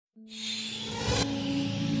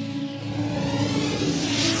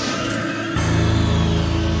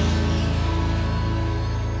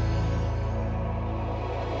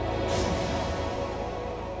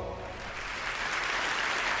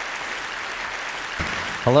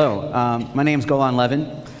Hello, my name's Golan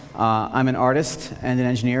Levin. I'm an artist and an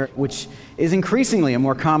engineer, which is increasingly a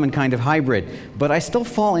more common kind of hybrid, but I still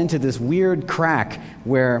fall into this weird crack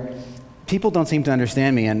where people don't seem to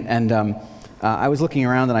understand me, and I was looking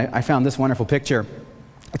around and I found this wonderful picture.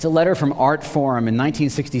 It's a letter from Art Forum in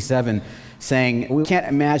 1967 saying, we can't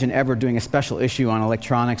imagine ever doing a special issue on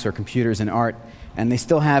electronics or computers and art, and they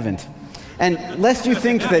still haven't. And lest you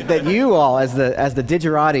think that you all, as the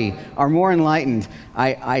digerati, are more enlightened,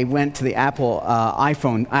 I went to the Apple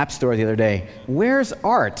iPhone App Store the other day. Where's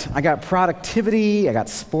art? I got productivity, I got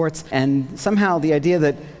sports, and somehow the idea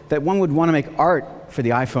that one would want to make art for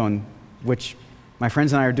the iPhone, which my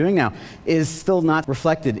friends and I are doing now, is still not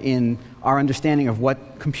reflected in our understanding of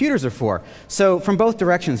what computers are for. So from both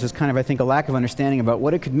directions, there's kind of, I think, a lack of understanding about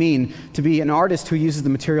what it could mean to be an artist who uses the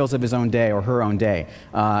materials of his own day or her own day,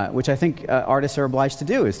 which I think artists are obliged to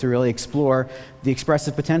do, is to really explore the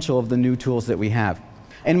expressive potential of the new tools that we have.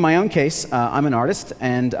 In my own case, I'm an artist,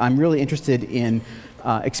 and I'm really interested in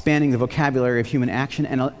expanding the vocabulary of human action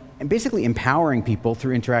and basically empowering people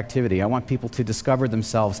through interactivity. I want people to discover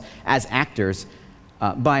themselves as actors,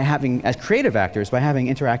 as creative actors, by having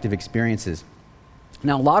interactive experiences.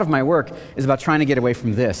 Now, a lot of my work is about trying to get away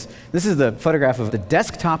from this. This is the photograph of the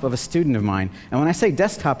desktop of a student of mine. And when I say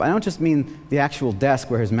desktop, I don't just mean the actual desk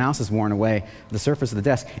where his mouse is worn away, the surface of the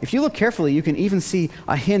desk. If you look carefully, you can even see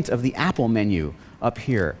a hint of the Apple menu up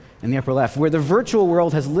here in the upper left, where the virtual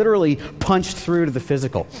world has literally punched through to the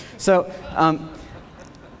physical. So,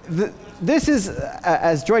 this is,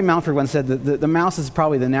 as Joy Mountford once said, the mouse is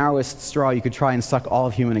probably the narrowest straw you could try and suck all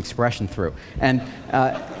of human expression through. And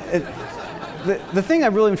the thing I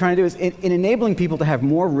really am trying to do is, in enabling people to have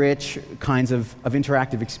more rich kinds of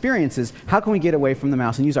interactive experiences, how can we get away from the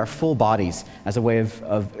mouse and use our full bodies as a way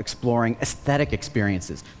of exploring aesthetic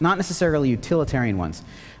experiences, not necessarily utilitarian ones?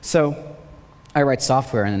 So I write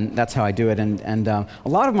software, and that's how I do it, and a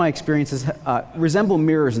lot of my experiences resemble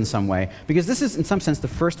mirrors in some way, because this is, in some sense, the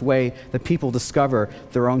first way that people discover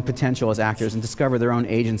their own potential as actors and discover their own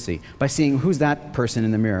agency, by seeing who's that person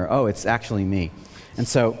in the mirror. Oh, it's actually me. And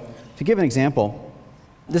so, to give an example,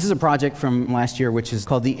 this is a project from last year which is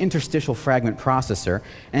called the Interstitial Fragment Processor,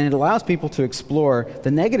 and it allows people to explore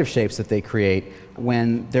the negative shapes that they create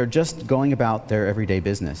when they're just going about their everyday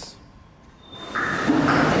business.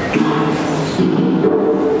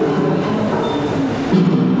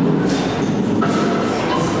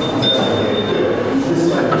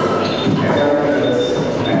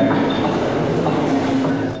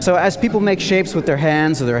 So as people make shapes with their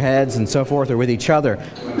hands or their heads and so forth, or with each other,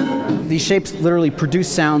 these shapes literally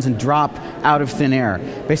produce sounds and drop out of thin air,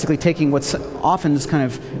 basically taking what's often this kind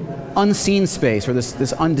of unseen space, or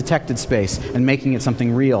this undetected space, and making it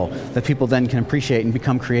something real that people then can appreciate and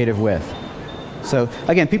become creative with. So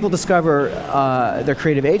again, people discover their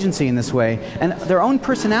creative agency in this way, and their own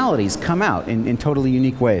personalities come out in totally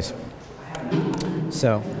unique ways.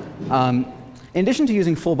 So, in addition to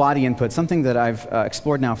using full body input, something that I've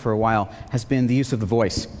explored now for a while has been the use of the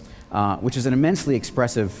voice, which is an immensely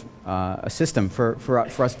expressive system for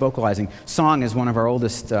us vocalizing. Song is one of our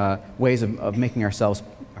oldest ways of making ourselves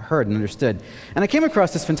heard and understood. And I came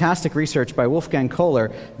across this fantastic research by Wolfgang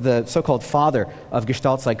Kohler, the so-called father of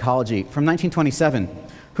Gestalt psychology, from 1927,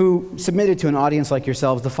 who submitted to an audience like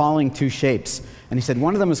yourselves the following two shapes. And he said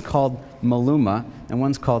one of them is called Maluma, and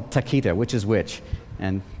one's called Taquita. Which is which?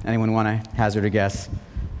 And anyone want to hazard a guess?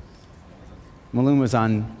 Maluma's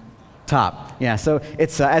on top. Yeah, so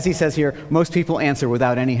it's, as he says here, most people answer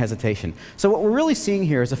without any hesitation. So what we're really seeing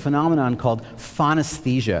here is a phenomenon called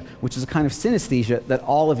phonesthesia, which is a kind of synesthesia that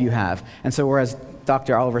all of you have. And so whereas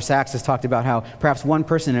Dr. Oliver Sacks has talked about how perhaps 1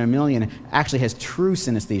 person in a million actually has true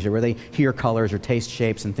synesthesia, where they hear colors or taste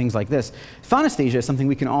shapes and things like this. Phonesthesia is something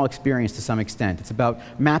we can all experience to some extent. It's about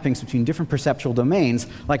mappings between different perceptual domains,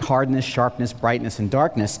 like hardness, sharpness, brightness, and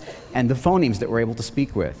darkness, and the phonemes that we're able to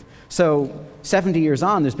speak with. So 70 years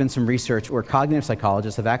on, there's been some research where cognitive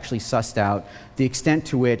psychologists have actually sussed out the extent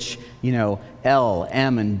to which, L,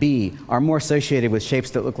 M, and B are more associated with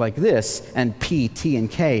shapes that look like this, and P, T, and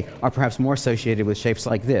K are perhaps more associated with shapes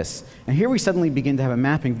like this. And here we suddenly begin to have a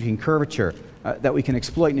mapping between curvature that we can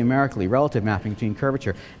exploit numerically, relative mapping between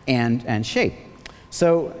curvature and shape.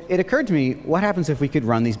 So it occurred to me, what happens if we could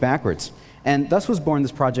run these backwards? And thus was born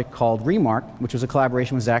this project called Remark, which was a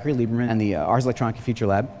collaboration with Zachary Lieberman and the Ars Electronica Future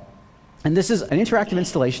Lab. And this is an interactive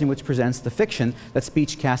installation which presents the fiction that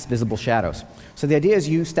speech casts visible shadows. So the idea is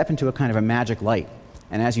you step into a kind of a magic light.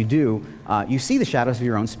 And as you do, you see the shadows of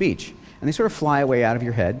your own speech. And they sort of fly away out of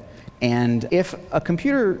your head. And if a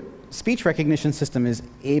computer speech recognition system is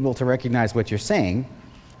able to recognize what you're saying,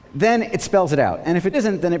 then it spells it out. And if it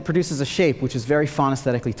isn't, then it produces a shape which is very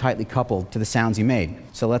phonesthetically tightly coupled to the sounds you made.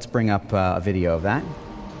 So let's bring up a video of that.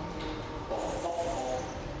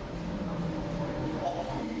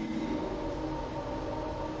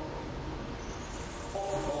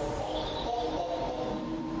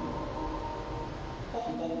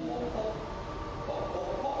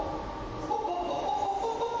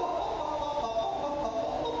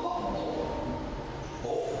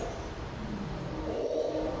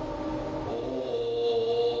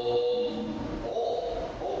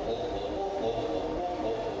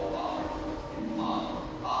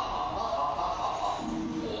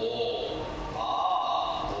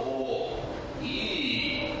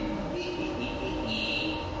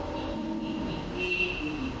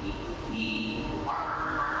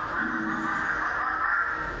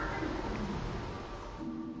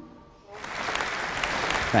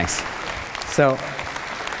 Thanks. So,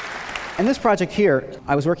 in this project here,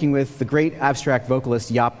 I was working with the great abstract vocalist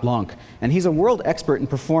Jaap Blanc, and he's a world expert in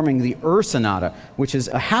performing the Sonata, which is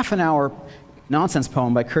a half-an-hour nonsense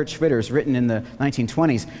poem by Kurt Schwitters written in the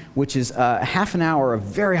 1920s, which is a half an hour of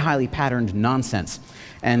very highly patterned nonsense.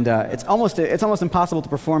 And it's almost impossible to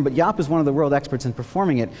perform, but Jaap is one of the world experts in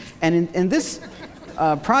performing it. And in this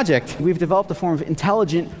project, we've developed a form of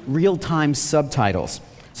intelligent real-time subtitles.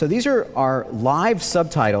 So these are our live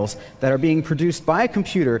subtitles that are being produced by a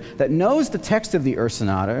computer that knows the text of the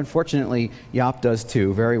Sonata. Unfortunately, Jaap does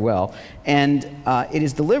too, very well. And it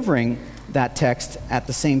is delivering that text at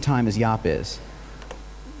the same time as Jaap is.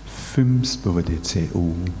 So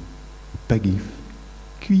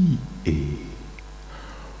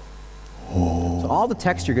all the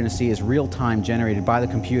text you're going to see is real-time generated by the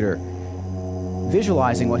computer,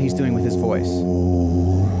 visualizing what he's doing with his voice.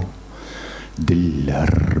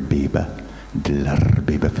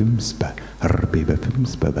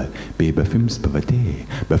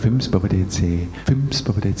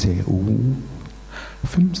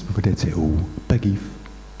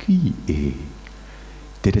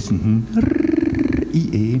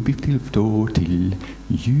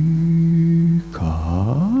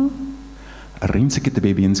 Rinsekete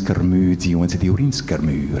baby in skarmu, die die urin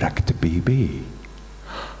skarmu, rakte baby.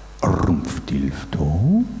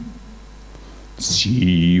 Rumpftilfto.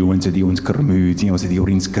 Si die ons skarmu, die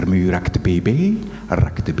urin skarmu, rakte baby,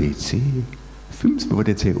 rakte BC. Fims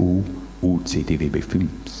bewoordet ze u CTWB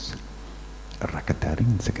Fims.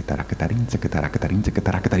 Rakatarin, sekatarakatarin, sekatarakatarin,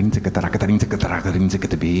 sekatarakatarin, sekatarakatarin, sekatarakatarin,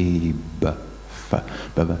 sekatabeeb.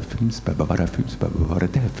 Baba Fims, Bavara Fims, Bavara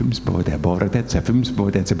Fims, Bavara Bavara Fims,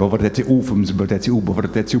 Bavara Bavara U Fims, Bavara U,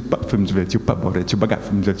 Bavara U, Fims, Vet you, Bavara Baga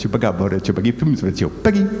Fims, Vet you, Baga, Bavara Bagi Fims, Vet you,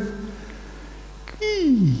 Bagi.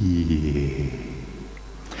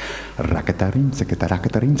 Rakatarin,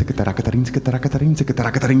 sekatarakatarin, sekatarakatarin, sekatarakatarin,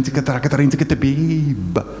 sekatarakatarin, sekatarakatarin,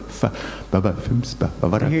 sekatabeeb. Baba Fims,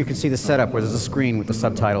 Bavara. Here you can see the setup where there's a screen with the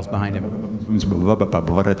subtitles behind him.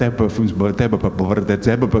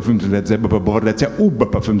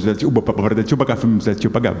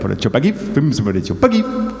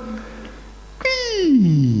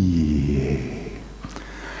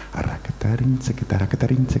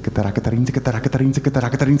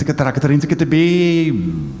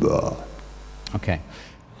 Okay,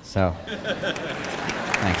 so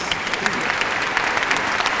thanks.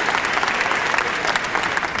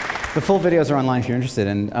 The full videos are online if you're interested,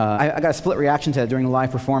 and I got a split reaction to that during the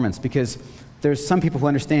live performance because there's some people who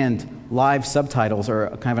understand live subtitles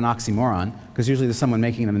are kind of an oxymoron because usually there's someone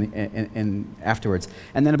making them in afterwards,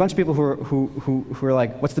 and then a bunch of people who are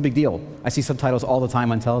like, "What's the big deal? I see subtitles all the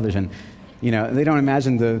time on television." You know, they don't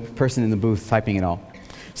imagine the person in the booth typing it all.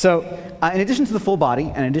 So, in addition to the full body,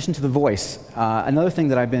 and in addition to the voice, another thing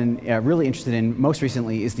that I've been really interested in most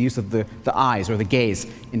recently is the use of the eyes, or the gaze,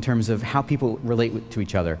 in terms of how people relate to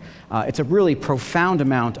each other. It's a really profound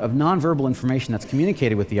amount of nonverbal information that's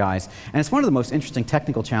communicated with the eyes, and it's one of the most interesting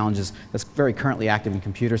technical challenges that's very currently active in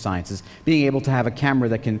computer science, is being able to have a camera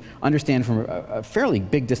that can understand from a fairly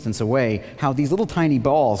big distance away how these little tiny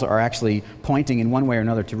balls are actually pointing in one way or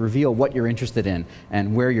another to reveal what you're interested in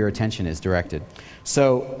and where your attention is directed.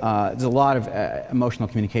 So there's a lot of emotional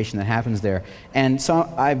communication that happens there. And so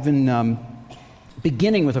I've been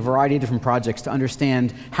beginning with a variety of different projects to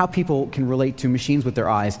understand how people can relate to machines with their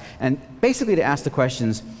eyes, and basically to ask the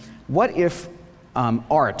questions, what if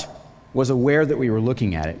art was aware that we were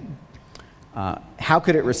looking at it? how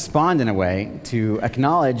could it respond in a way to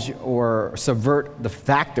acknowledge or subvert the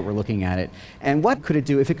fact that we're looking at it? And what could it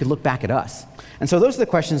do if it could look back at us? And so those are the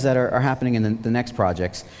questions that are happening in the next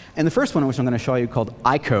projects. And the first one, which I'm going to show you, called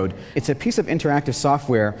iCode. It's a piece of interactive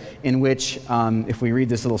software in which, if we read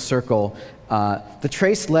this little circle, the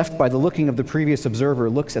trace left by the looking of the previous observer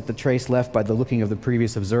looks at the trace left by the looking of the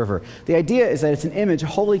previous observer. The idea is that it's an image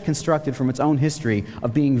wholly constructed from its own history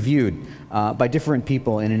of being viewed by different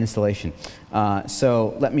people in an installation.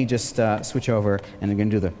 So let me just switch over, and I'm going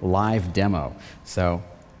to do the live demo. So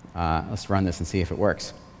let's run this and see if it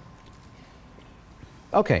works.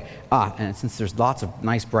 Okay, and since there's lots of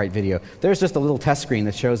nice bright video, there's just a little test screen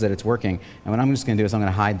that shows that it's working. And what I'm just going to do is I'm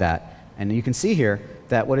going to hide that. And you can see here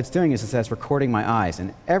that what it's doing is it's recording my eyes.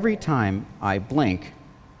 And every time I blink,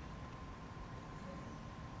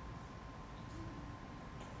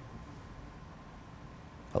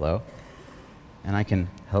 hello, and I can,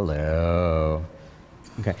 hello.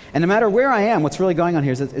 Okay. And no matter where I am, what's really going on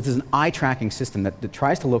here is it's an eye tracking system that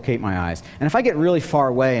tries to locate my eyes. And if I get really far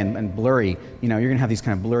away and blurry, you're going to have these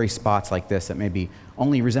kind of blurry spots like this that maybe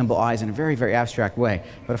only resemble eyes in a very, very abstract way.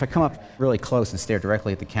 But if I come up really close and stare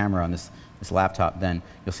directly at the camera on this laptop, then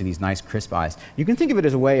you'll see these nice crisp eyes. You can think of it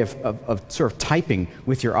as a way of sort of typing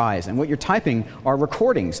with your eyes. And what you're typing are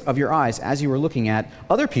recordings of your eyes as you were looking at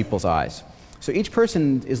other people's eyes. So each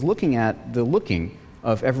person is looking at the looking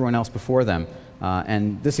of everyone else before them.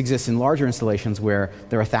 And this exists in larger installations where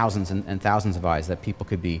there are thousands and thousands of eyes that people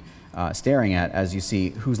could be staring at as you see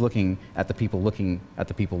who's looking at the people looking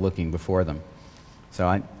before them. So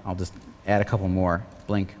I'll just add a couple more.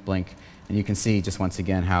 Blink, blink. And you can see just once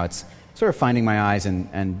again how it's sort of finding my eyes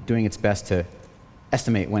and doing its best to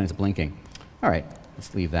estimate when it's blinking. All right,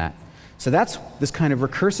 let's leave that. So that's this kind of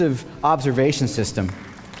recursive observation system.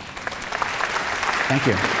 Thank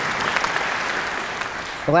you.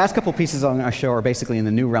 The last couple pieces I'm going to show are basically in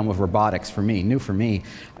the new realm of robotics for me, new for me.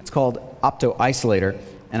 It's called Opto-Isolator,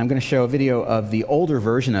 and I'm going to show a video of the older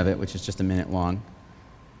version of it, which is just a minute long.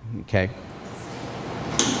 Okay.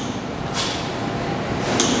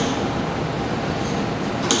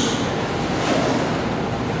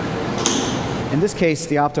 In this case,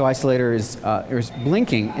 the Opto-Isolator is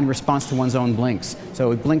blinking in response to one's own blinks.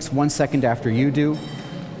 So it blinks 1 second after you do.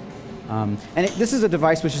 This is a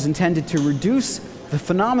device which is intended to reduce the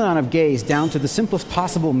phenomenon of gaze down to the simplest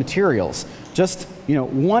possible materials. Just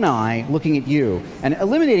one eye looking at you and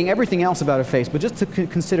eliminating everything else about a face, but just to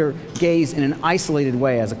consider gaze in an isolated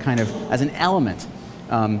way as an element.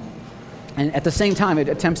 And at the same time, it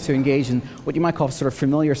attempts to engage in what you might call sort of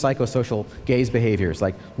familiar psychosocial gaze behaviors,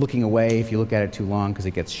 like looking away if you look at it too long because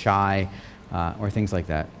it gets shy, or things like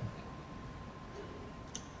that.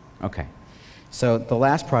 Okay. So the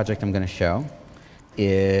last project I'm going to show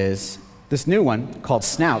is this new one called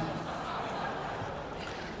Snout.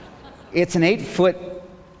 It's an 8-foot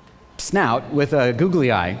snout with a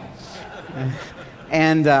googly eye.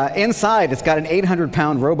 And inside, it's got an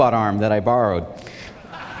 800-pound robot arm that I borrowed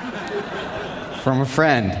from a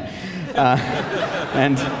friend.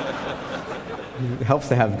 And it helps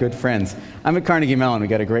to have good friends. I'm at Carnegie Mellon. We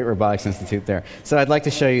got a great robotics institute there. So I'd like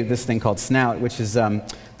to show you this thing called Snout, which is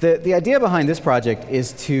the idea behind this project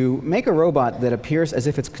is to make a robot that appears as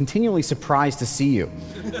if it's continually surprised to see you.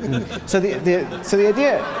 So the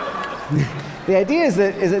idea is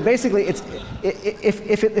that basically if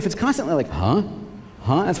it's constantly like, huh?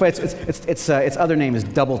 Huh? That's why its other name is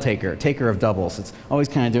double taker, taker of doubles. It's always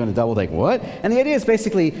kind of doing a double take. What? And the idea is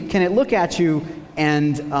basically, can it look at you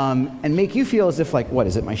and make you feel as if like, what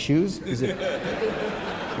is it? My shoes? Is it?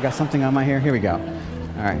 I got something on my hair. Here we go.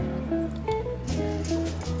 All right.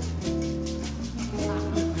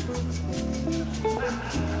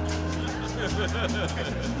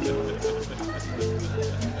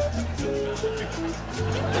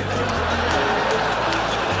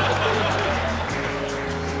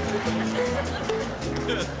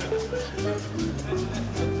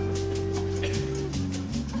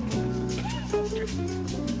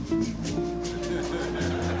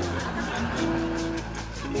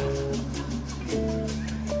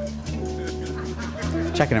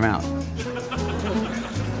 Checking them out.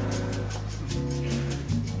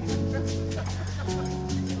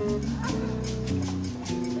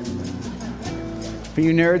 For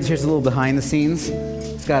you nerds, here's a little behind the scenes.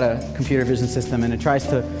 It's got a computer vision system, and it tries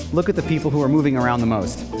to look at the people who are moving around the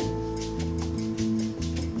most.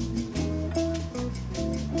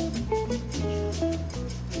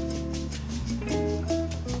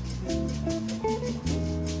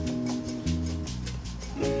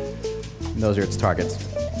 Those are its targets.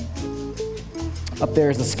 Up there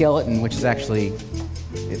is the skeleton, which is actually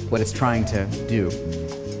what it's trying to do.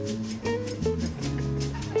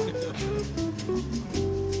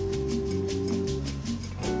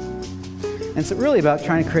 it's really about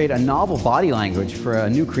trying to create a novel body language for a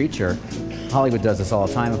new creature. Hollywood does this all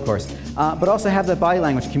the time, of course. But also have that body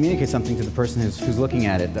language communicate something to the person who's looking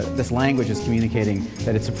at it. That this language is communicating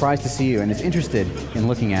that it's surprised to see you and it's interested in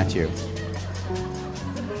looking at you.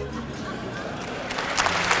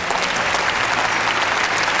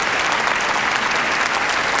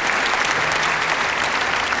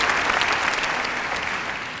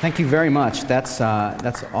 Thank you very much. That's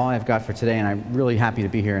all I've got for today, and I'm really happy to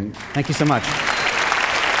be here. And thank you so much.